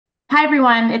Hi,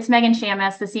 everyone. It's Megan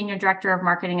Shamus, the Senior Director of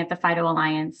Marketing at the FIDO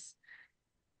Alliance.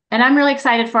 And I'm really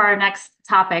excited for our next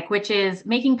topic, which is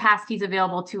making passkeys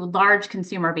available to large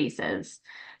consumer bases.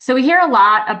 So we hear a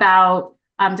lot about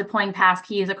deploying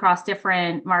passkeys across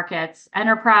different markets,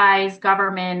 enterprise,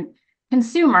 government,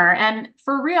 consumer. And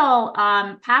for real,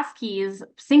 passkeys,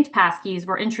 synced passkeys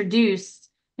were introduced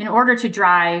in order to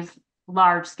drive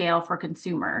large scale for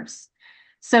consumers.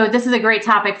 So this is a great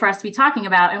topic for us to be talking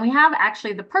about. And we have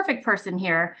actually the perfect person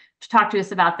here to talk to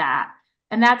us about that.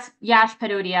 And that's Yash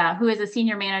Patodia, who is a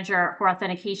senior manager for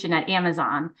authentication at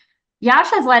Amazon. Yash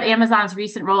has led Amazon's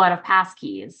recent rollout of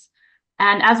passkeys.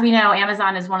 And as we know,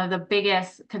 Amazon is one of the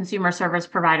biggest consumer service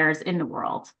providers in the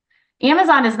world.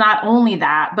 Amazon is not only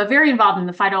that, but very involved in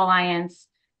the FIDO Alliance.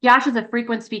 Yash is a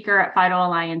frequent speaker at FIDO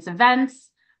Alliance events.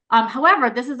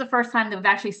 However, this is the first time that we've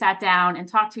actually sat down and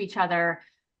talked to each other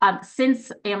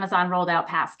since Amazon rolled out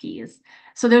passkeys.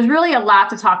 So there's really a lot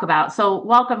to talk about. So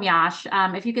welcome, Yash.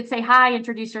 If you could say hi,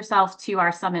 introduce yourself to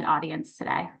our summit audience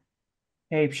today.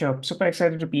 Hey, sure. Super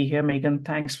excited to be here, Megan.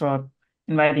 Thanks for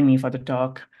inviting me for the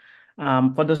talk.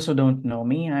 For those who don't know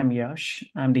me, I'm Yash.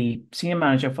 I'm the Senior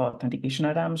Manager for Authentication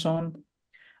at Amazon.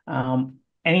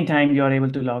 Anytime you're able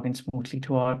to log in smoothly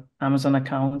to our Amazon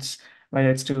accounts,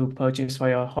 whether it's to purchase for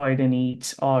your holiday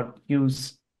needs or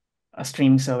use a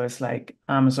streaming service like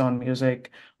Amazon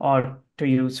Music or to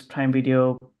use Prime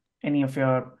Video, any of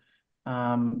your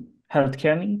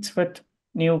healthcare needs with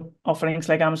new offerings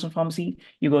like Amazon Pharmacy,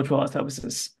 you go to our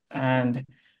services. And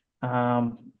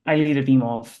I lead a team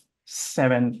of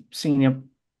 7 senior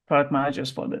product managers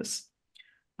for this.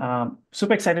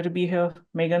 Super excited to be here,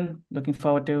 Megan. Looking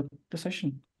forward to the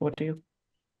session. Over to you.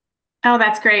 Oh,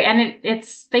 that's great. And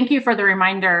it's thank you for the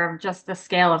reminder of just the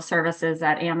scale of services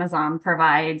that Amazon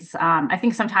provides. I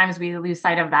think sometimes we lose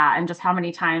sight of that and just how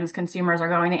many times consumers are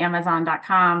going to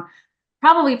Amazon.com,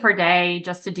 probably per day,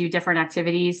 just to do different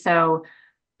activities. So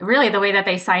really the way that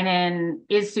they sign in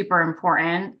is super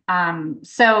important.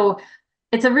 So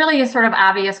it's a really sort of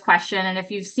obvious question. And if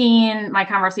you've seen my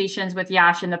conversations with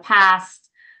Yash in the past,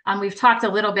 we've talked a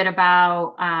little bit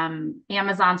about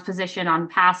Amazon's position on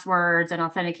passwords and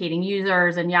authenticating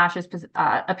users and Yash's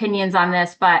opinions on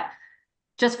this. But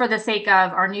just for the sake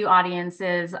of our new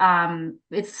audiences,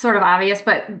 it's sort of obvious,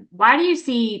 but why do you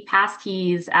see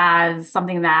passkeys as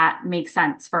something that makes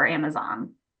sense for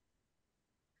Amazon?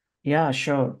 Yeah,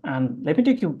 sure. And let me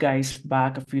take you guys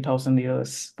back a few thousand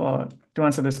years for to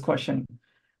answer this question.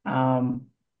 Um,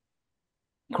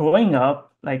 Growing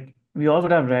up, like we all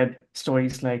would have read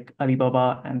stories like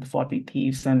Alibaba and the 40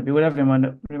 Thieves, and we would have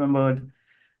remembered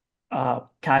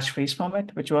catchphrase from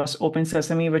it, which was open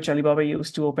sesame, which Alibaba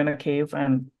used to open a cave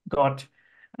and got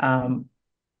um,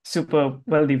 super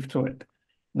wealthy through it.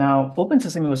 Now, open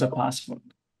sesame was a password,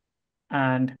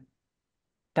 and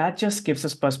that just gives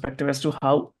us perspective as to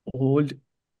how old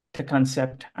the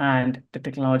concept and the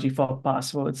technology for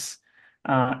passwords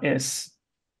is.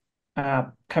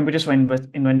 Computers were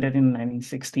invented in the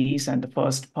 1960s, and the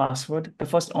first password, the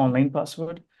first online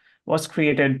password, was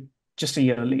created just a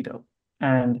year later.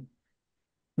 And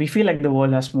we feel like the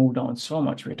world has moved on so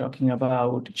much. We're talking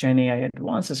about Gen AI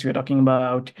advances, we're talking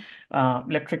about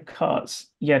electric cars,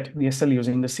 yet we are still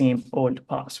using the same old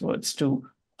passwords to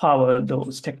power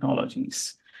those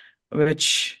technologies,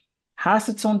 which has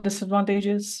its own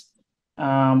disadvantages,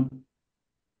 um,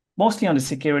 mostly on the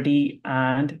security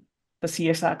and the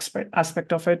CS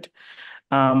aspect of it.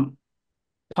 Um,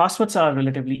 Passwords are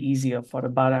relatively easier for a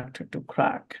bad actor to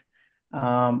crack.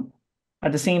 Um,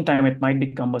 at the same time, it might be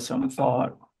cumbersome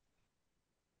for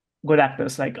good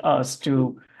actors like us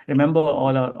to remember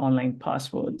all our online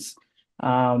passwords.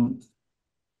 Um,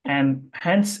 and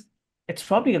hence, it's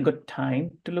probably a good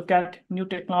time to look at new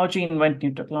technology, invent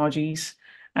new technologies,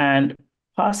 and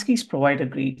passkeys provide a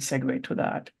great segue to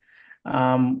that.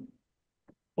 Um,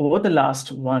 Over the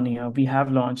last 1 year, we have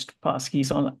launched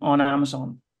passkeys on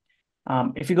Amazon.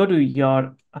 If you go to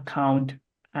your account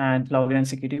and log in and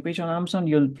security page on Amazon,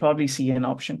 you'll probably see an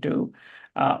option to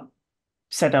uh,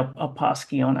 set up a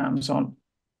passkey on Amazon.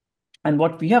 And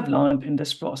what we have learned in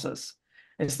this process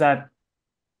is that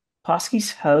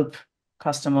passkeys help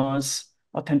customers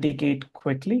authenticate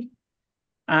quickly,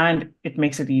 and it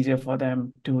makes it easier for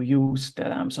them to use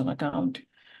their Amazon account.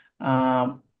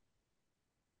 Um,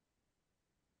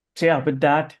 so yeah, with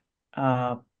that,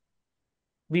 uh,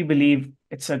 we believe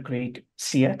it's a great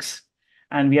CX.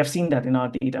 And we have seen that in our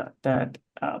data that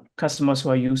customers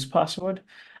who use passkey,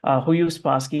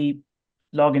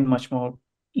 log in much more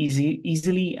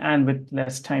easily and with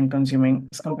less time consuming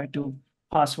as compared to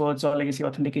passwords or legacy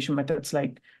authentication methods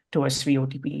like 2SV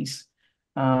OTPs.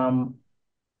 Um,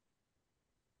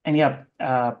 and yeah,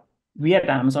 we at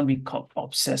Amazon, we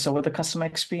obsess over the customer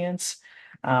experience.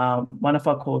 One of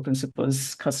our core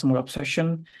principles, customer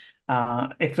obsession.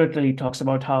 It literally talks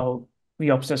about how we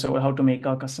obsess over how to make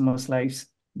our customers' lives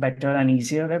better and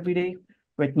easier every day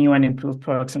with new and improved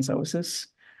products and services.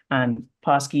 And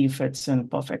Passkey fits in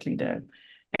perfectly there.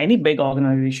 Any big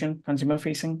organization, consumer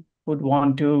facing, would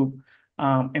want to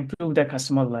improve their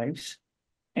customer lives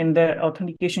in their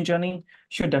authentication journey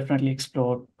should definitely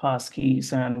explore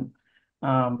passkeys and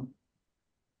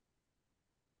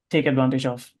take advantage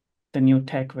of the new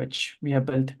tech which we have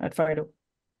built at Fido.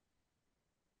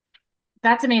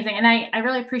 That's amazing. And I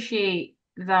really appreciate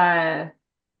the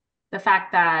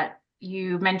fact that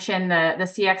you mentioned the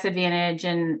CX advantage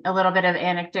and a little bit of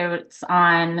anecdotes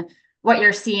on what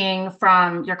you're seeing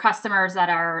from your customers that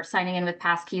are signing in with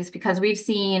passkeys, because we've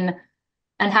seen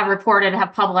and have reported,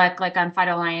 have public, like on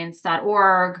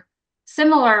FidoAlliance.org,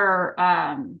 similar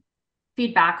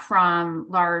feedback from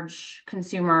large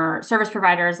consumer service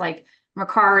providers like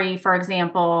Macari, for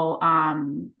example,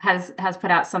 has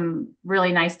put out some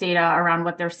really nice data around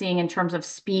what they're seeing in terms of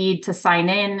speed to sign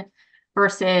in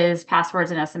versus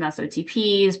passwords and SMS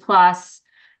OTPs, plus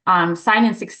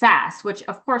sign-in success, which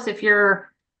of course, if you're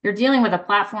dealing with a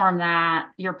platform that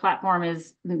your platform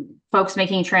is folks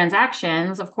making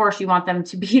transactions, of course, you want them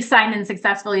to be signed in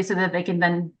successfully so that they can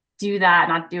then do that,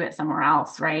 not do it somewhere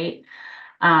else, right?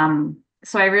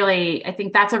 So I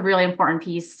think that's a really important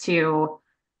piece to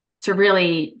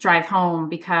really drive home,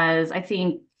 because I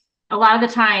think a lot of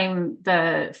the time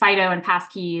the FIDO and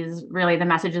passkeys, really the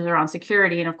messages around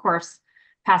security, and of course,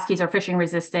 passkeys are phishing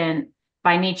resistant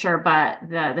by nature, but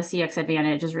the CX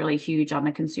advantage is really huge on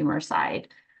the consumer side.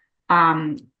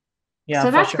 Yeah, So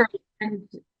for that's sure. great. And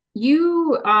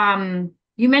you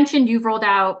mentioned you've rolled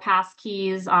out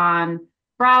passkeys on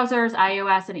browsers,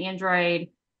 iOS and Android.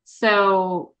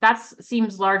 So that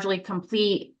seems largely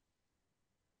complete.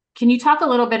 Can you talk a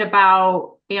little bit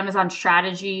about Amazon's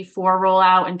strategy for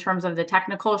rollout in terms of the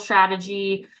technical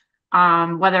strategy,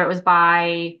 whether it was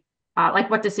by like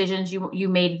what decisions you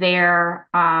made there,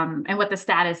 and what the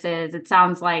status is? It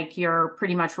sounds like you're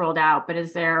pretty much rolled out, but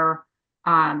is there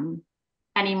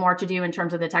any more to do in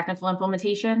terms of the technical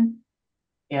implementation?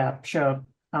 Yeah, sure.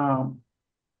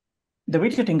 The way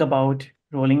to think about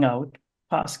rolling out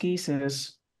passkeys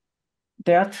is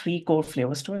there are three core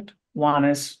flavors to it. One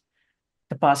is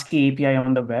the passkey API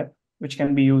on the web, which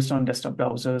can be used on desktop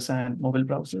browsers and mobile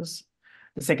browsers.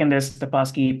 The second is the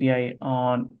passkey API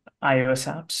on iOS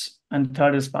apps. And the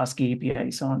third is passkey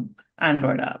APIs on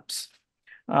Android apps.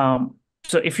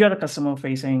 So if you're a customer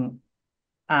facing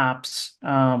apps,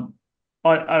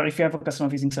 or if you have a customer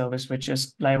facing service which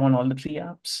is live on all the three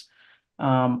apps,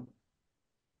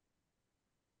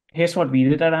 here's what we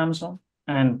did at Amazon,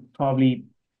 and probably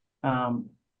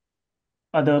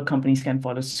other companies can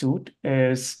follow suit,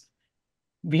 is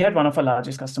we had one of our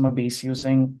largest customer base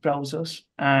using browsers,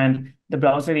 and the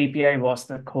browser API was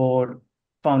the core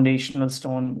foundational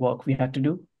stone work we had to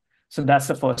do. So that's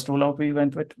the first rollout we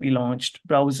went with. We launched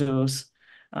browsers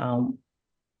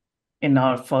in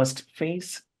our first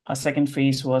phase. Our second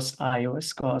phase was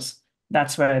iOS, because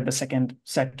that's where the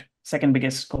second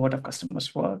biggest cohort of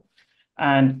customers were.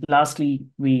 And lastly,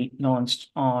 we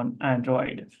launched on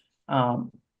Android.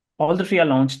 All the three are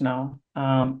launched now.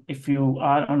 If you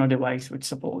are on a device which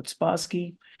supports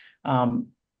passkey,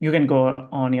 you can go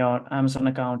on your Amazon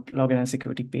account, login and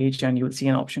security page, and you'll see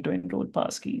an option to enroll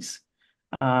passkeys.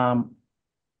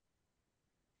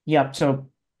 Yeah, so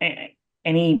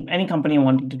any company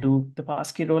wanting to do the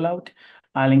passkey rollout,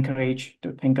 I'll encourage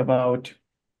to think about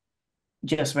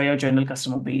just where your general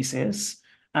customer base is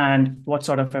and what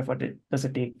sort of effort does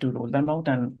it take to roll them out,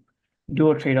 and do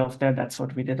a trade-off there. That's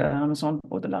what we did at Amazon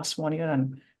over the last 1 year,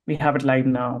 and we have it live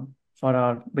now for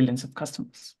our billions of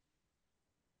customers.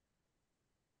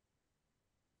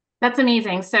 That's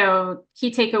amazing. So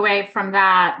key takeaway from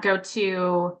that, go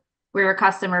to where your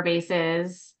customer base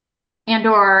is and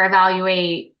or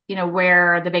evaluate,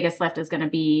 where the biggest lift is going to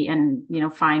be, and,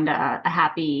 find a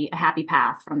happy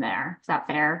path from there. Is that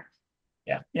fair?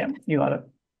 Yeah, you got it.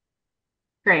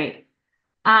 Great.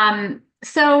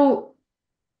 So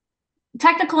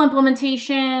technical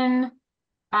implementation,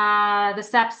 the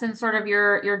steps in sort of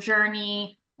your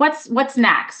journey. What's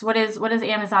next? What is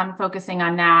Amazon focusing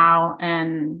on now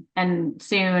and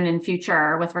soon in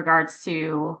future with regards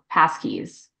to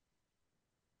passkeys?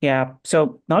 Yeah,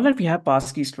 so now that we have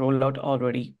passkeys rolled out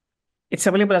already, it's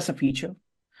available as a feature,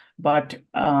 but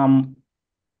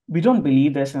we don't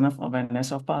believe there's enough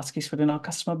awareness of passkeys within our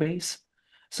customer base.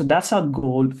 So that's our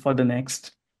goal for the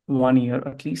next 1 year,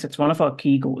 at least. It's one of our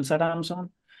key goals at Amazon.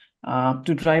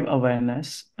 to drive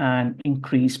awareness and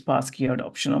increase passkey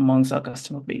adoption amongst our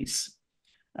customer base.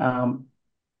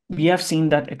 We have seen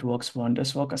that it works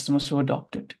wonders for customers who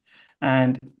adopt it.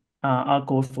 And our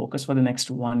core focus for the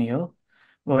next 1 year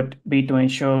would be to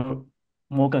ensure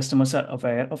more customers are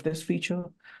aware of this feature.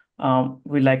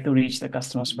 We like to reach the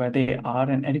customers where they are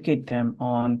and educate them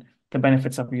on the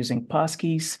benefits of using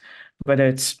passkeys, whether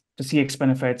it's the CX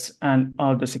benefits and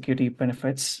all the security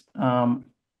benefits,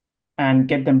 and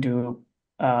get them to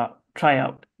try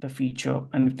out the feature.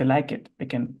 And if they like it, they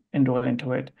can enroll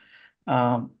into it.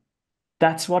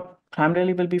 That's what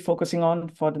primarily we'll be focusing on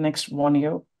for the next 1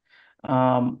 year.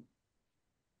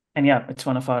 And yeah, it's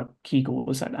one of our key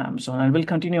goals at Amazon, and we'll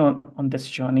continue on this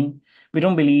journey. We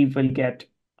don't believe we'll get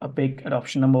a big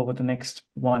adoption number over the next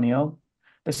 1 year.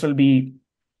 This will be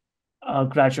a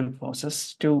gradual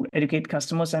process to educate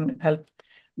customers and help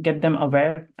get them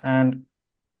aware. And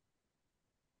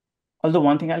although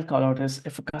one thing I'll call out is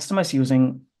if a customer is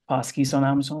using passkeys on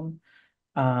Amazon,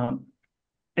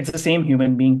 it's the same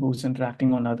human being who's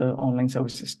interacting on other online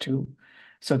services too.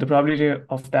 So the probability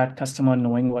of that customer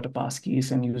knowing what a passkey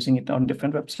is and using it on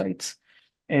different websites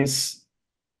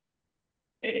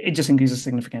it just increases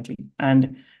significantly.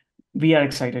 And we are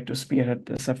excited to spearhead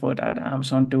this effort at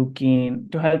Amazon to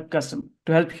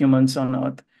help humans on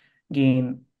Earth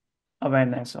gain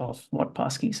awareness of what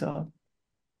passkeys are.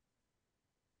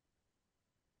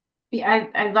 Yeah,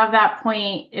 I love that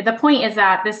point. The point is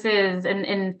that this is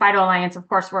in FIDO Alliance, of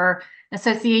course, we're an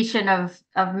association of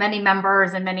many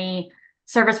members and many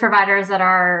service providers that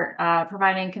are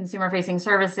providing consumer-facing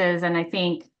services. And I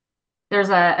think there's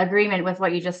a agreement with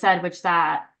what you just said, which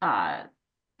that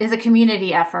is a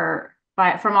community effort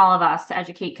from all of us to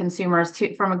educate consumers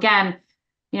from, again,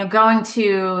 going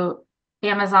to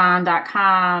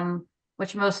Amazon.com,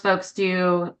 which most folks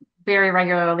do very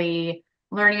regularly.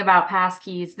 Learning about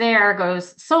passkeys there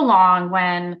goes so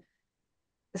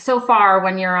far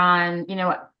when you're on,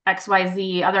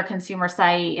 XYZ other consumer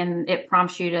site and it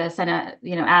prompts you to add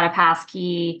a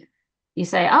passkey. You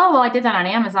say, oh, well, I did that on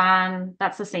Amazon.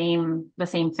 That's the same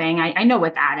thing. I know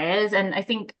what that is. And I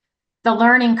think the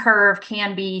learning curve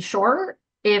can be short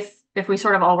if we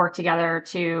sort of all work together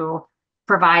to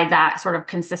provide that sort of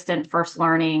consistent first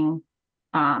learning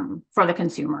for the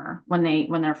consumer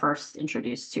when they're first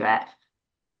introduced to it.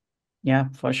 Yeah,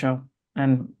 for sure.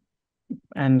 And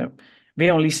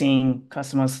we're only seeing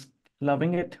customers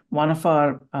loving it. One of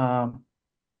our, I'll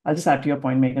just add to your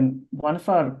point, Megan. One of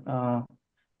our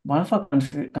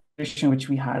conversation which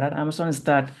we had at Amazon is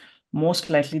that most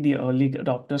likely the early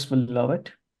adopters will love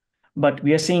it, but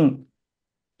we are seeing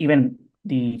even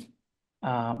the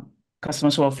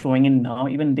customers who are flowing in now,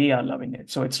 even they are loving it.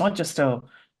 So it's not just a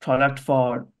product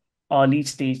for early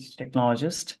stage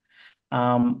technologists.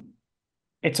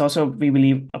 It's also, we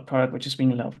believe, a product which is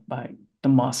being loved by the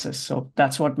masses. So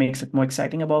that's what makes it more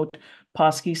exciting about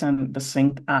passkeys and the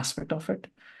synced aspect of it,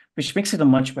 which makes it a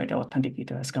much better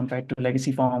authenticator as compared to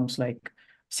legacy forms like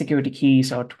security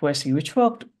keys or Twisty, which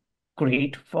worked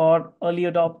great for early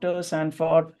adopters and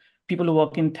for people who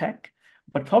work in tech,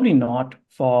 but probably not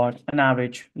for an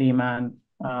average layman.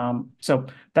 So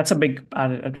that's a big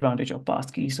added advantage of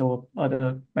passkeys or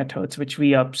other methods, which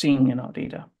we are seeing in our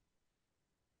data.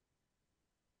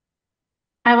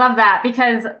 I love that,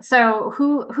 because so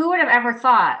who would have ever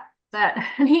thought that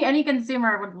any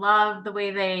consumer would love the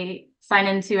way they sign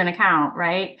into an account,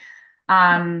 right?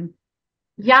 Yeah,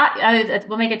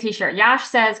 we'll make a t-shirt. Yash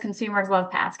says consumers love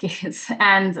passkeys,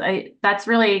 and that's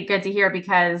really good to hear,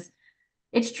 because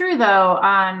it's true though.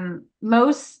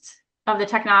 Most of the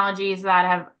technologies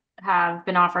that have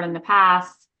been offered in the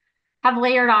past have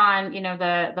layered on,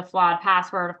 the flawed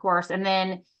password, of course, and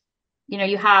then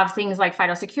you have things like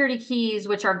FIDO security keys,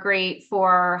 which are great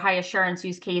for high assurance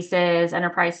use cases,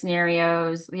 enterprise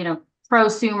scenarios,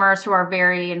 prosumers who are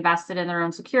very invested in their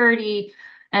own security,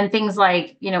 and things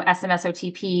like, SMS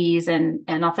OTPs and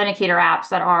Authenticator apps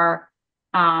that are,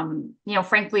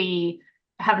 frankly,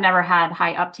 have never had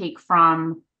high uptake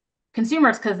from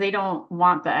consumers because they don't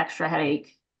want the extra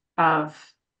headache of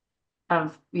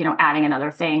adding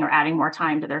another thing or adding more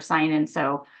time to their sign-in.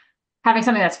 So having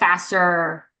something that's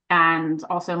faster and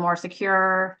also more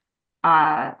secure.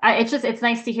 It's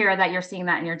nice to hear that you're seeing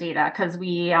that in your data, because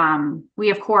we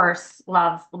of course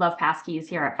love passkeys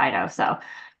here at FIDO. So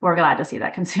we're glad to see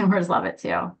that consumers love it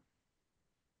too.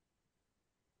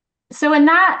 So in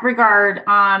that regard,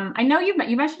 I know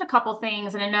you mentioned a couple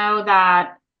things, and I know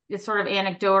that it's sort of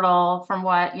anecdotal from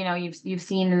what you've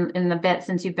seen in the bit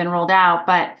since you've been rolled out,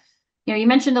 but you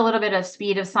mentioned a little bit of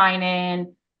speed of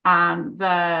sign-in,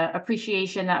 the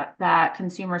appreciation that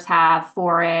consumers have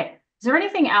for it. Is there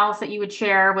anything else that you would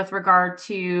share with regard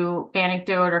to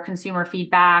anecdote or consumer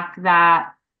feedback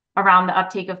that around the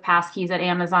uptake of passkeys at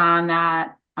Amazon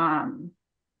that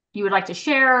you would like to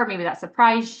share? Maybe that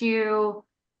surprised you?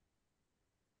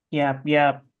 Yeah.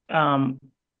 One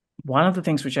of the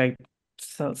things which I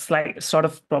sort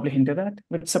of probably hinted at,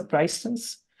 which surprised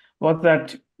us, was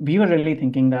that we were really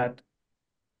thinking that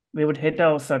we would hit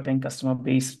a certain customer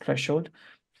base threshold.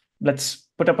 Let's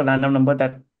put up a random number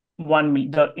that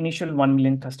the initial 1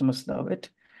 million customers love it.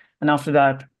 And after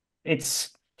that, it's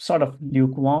sort of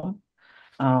lukewarm.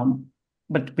 Um,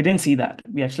 but we didn't see that.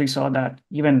 We actually saw that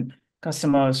even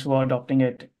customers who are adopting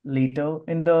it later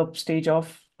in the stage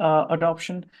of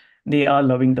adoption, they are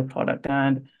loving the product.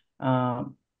 And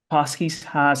Passkeys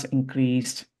has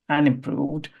increased and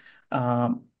improved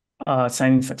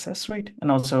signing success rate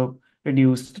and also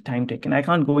reduced the time taken. I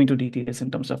can't go into details in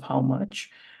terms of how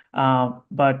much,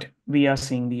 but we are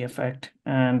seeing the effect,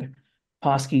 and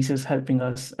Passkeys is helping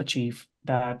us achieve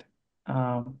that.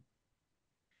 Um,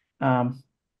 um,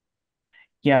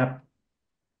 yeah,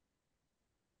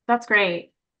 That's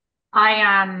great.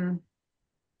 So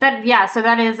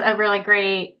that is a really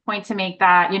great point to make,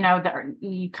 that, that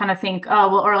you kind of think, oh,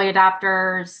 well, early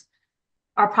adopters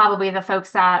are probably the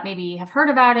folks that maybe have heard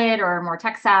about it or are more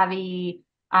tech savvy,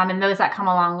 and those that come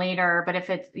along later. But if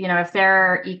it's, if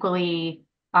they're equally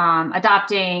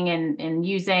adopting and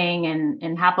using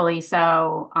and happily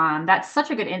so, that's such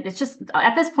a it's just,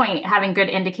 at this point, having good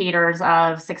indicators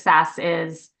of success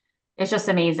is just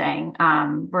amazing.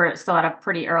 We're still at a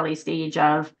pretty early stage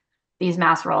of these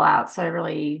mass rollouts, so I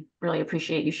really, really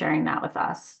appreciate you sharing that with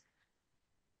us.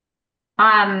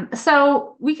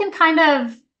 So we can kind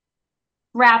of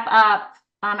wrap up.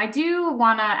 I do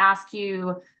want to ask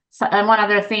you one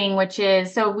other thing, which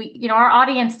is, so our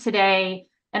audience today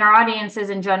and our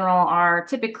audiences in general are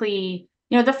typically,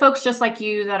 the folks just like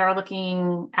you that are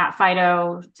looking at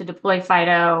FIDO to deploy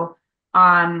FIDO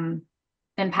and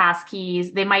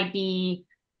passkeys. They might be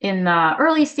in the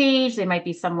early stage, they might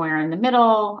be somewhere in the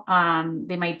middle,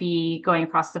 they might be going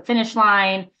across the finish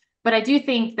line. But I do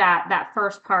think that that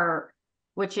first part,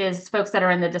 which is folks that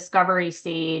are in the discovery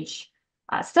stage,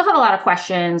 still have a lot of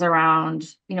questions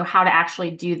around, how to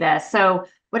actually do this. So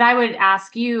what I would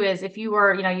ask you is, if you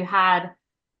were,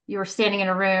 you were standing in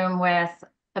a room with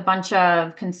a bunch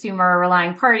of consumer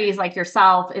relying parties like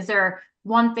yourself, is there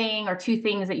one thing or two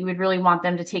things that you would really want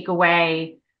them to take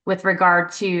away with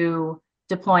regard to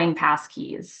deploying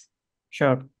passkeys?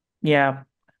 sure. Yeah.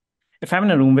 If I'm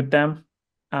in a room with them,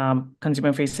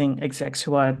 consumer facing execs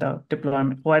who are at the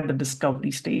deployment, who are at the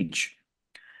discovery stage,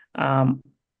 um,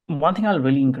 one thing I'll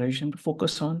really encourage them to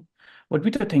focus on would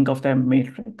be to think of their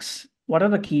matrix. What are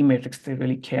the key metrics they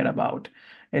really care about?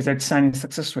 Is it signing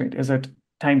success rate? Is it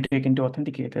time taken to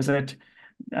authenticate? Is it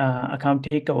account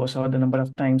takeovers, or the number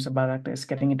of times a bad actor is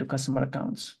getting into customer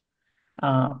accounts?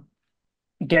 Uh,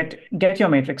 get your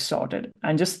matrix sorted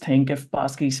and just think if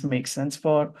passkeys make sense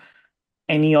for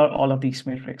any or all of these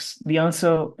metrics. The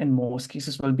answer in most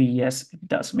cases will be yes, it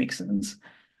does make sense.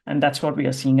 And that's what we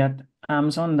are seeing at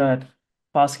Amazon, that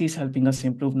Passkey is helping us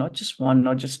improve not just one,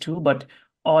 not just two, but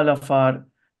all of our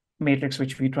metrics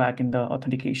which we track in the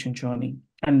authentication journey.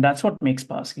 And that's what makes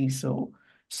Passkey so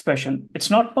special. It's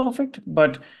not perfect,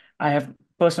 but I have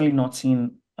personally not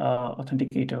seen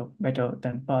Authenticator better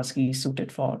than Passkey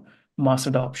suited for mass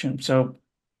adoption. So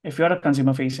if you're a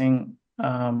consumer facing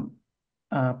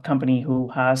company who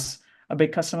has a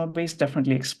big customer base,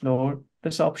 definitely explore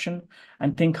this option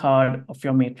and think hard of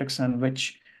your matrix and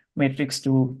which matrix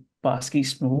do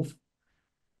passkeys move.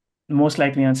 The most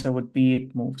likely answer would be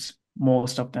it moves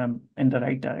most of them in the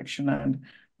right direction. And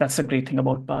that's the great thing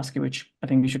about passkey, which I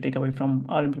think we should take away from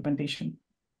our implementation.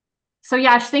 So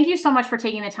Yash, thank you so much for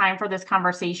taking the time for this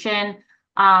conversation.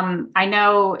 I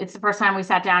know it's the first time we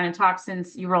sat down and talked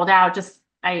since you rolled out.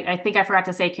 I think I forgot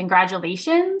to say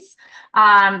congratulations.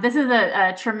 This is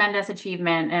a tremendous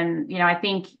achievement, and I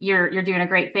think you're doing a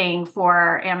great thing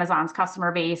for Amazon's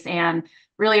customer base, and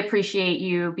really appreciate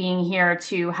you being here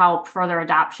to help further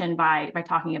adoption by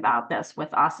talking about this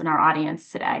with us and our audience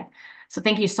today. So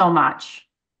thank you so much.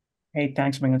 Hey,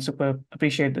 thanks, Megan. Super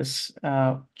appreciate this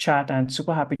chat, and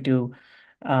super happy to,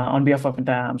 on behalf of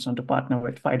the Amazon, to partner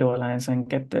with FIDO Alliance and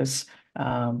get this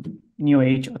new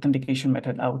age authentication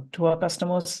method out to our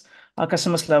customers. Our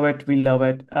customers love it. We love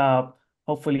it.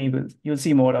 Hopefully, you'll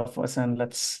see more of us, and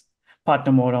let's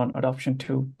partner more on adoption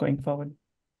too going forward.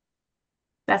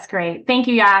 That's great. Thank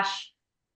you, Yash.